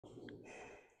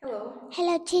Hello.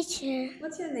 Hello, teacher.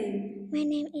 What's your name? My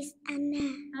name is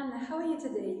Anna. Anna, how are you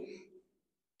today?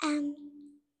 I'm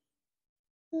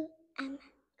good. I'm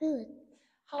good.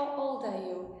 How old are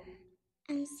you?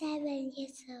 I'm 7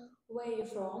 years old. Where are you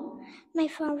from? I'm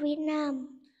from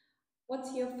Vietnam.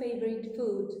 What's your favorite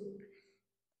food?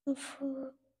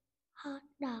 Food, hot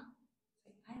dog.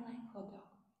 I like hot dog.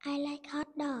 I like hot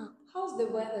dog. How's the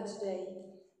weather today?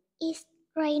 It's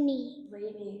rainy.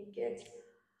 Rainy. Good.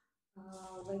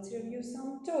 Let's review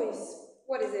some toys.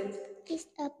 What is it? It's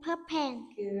a puppet.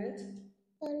 Good.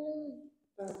 Balloon.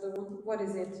 Balloon. What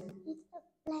is it? It's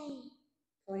a plane.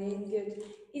 Plane. Good.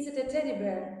 Is it a teddy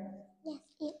bear? Yes,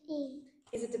 it is.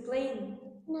 Is it a plane?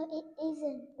 No, it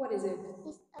isn't. What is it?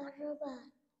 It's a robot.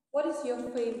 What is your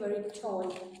favorite toy?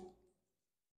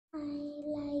 I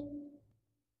like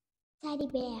teddy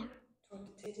bear.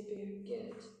 Teddy bear.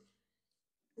 Good.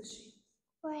 Who's she?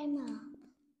 Grandma,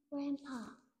 grandpa,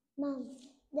 mom,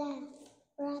 dad,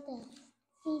 brother,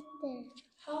 sister.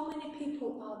 How many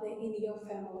people are there in your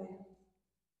family?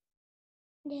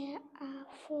 There are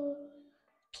 4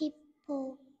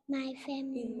 people in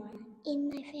In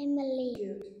my family.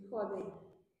 Good. Who are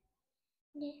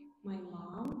they? My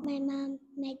mom,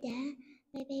 My dad,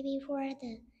 my baby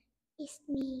brother. It's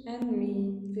me. and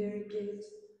me. Very good.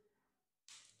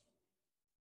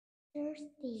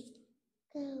 Thirsty,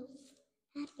 cold,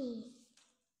 happy,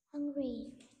 hungry,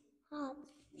 hot,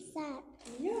 sad.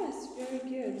 Yes, very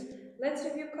good. Let's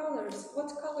review colors.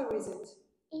 What color is it?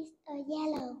 It's a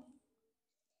yellow,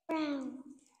 brown,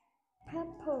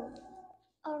 purple,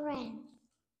 orange,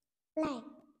 black.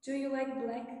 Do you like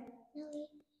black? No,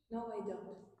 No, I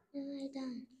don't. no, I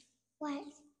don't.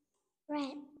 White,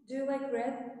 red. Do you like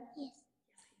red? Yes,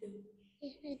 Yes, I do.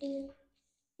 yes, I do.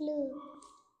 Blue,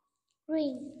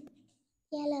 green,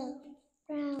 yellow,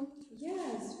 brown.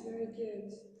 Yes, very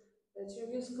good. Let's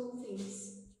review school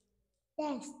things.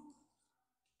 Desk,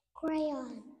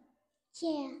 crayon,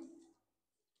 chair,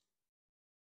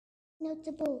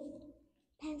 notebook,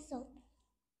 pencil,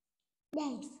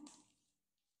 desk,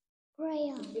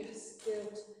 crayon. Yes,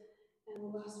 good.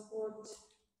 And last word.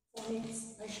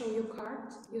 Next, I show you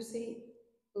card. You say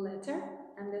letter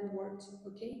and then word.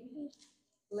 Okay?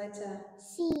 Letter.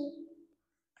 C,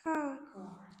 car.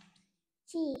 Car.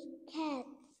 C, cat.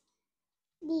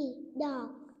 D,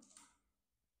 dog.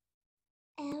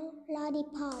 L,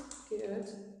 lollipop. Good.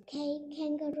 K,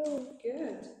 kangaroo.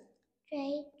 Good.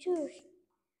 J, juice.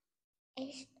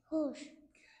 H, horse.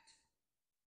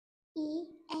 E,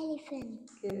 elephant.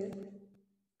 Good.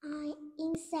 I,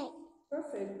 insect.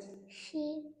 Perfect.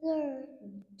 G, girl.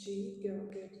 G, girl.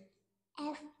 Good.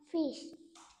 F, fish.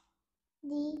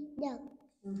 D, duck.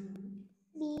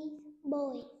 B,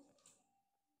 boy.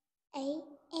 A,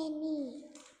 Annie.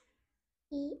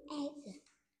 E, egg.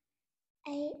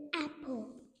 A, apple.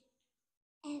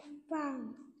 F,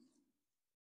 farm.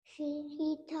 G,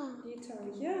 guitar. Guitar.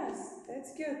 Yes,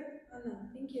 that's good. Anna,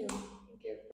 thank you. Thank you.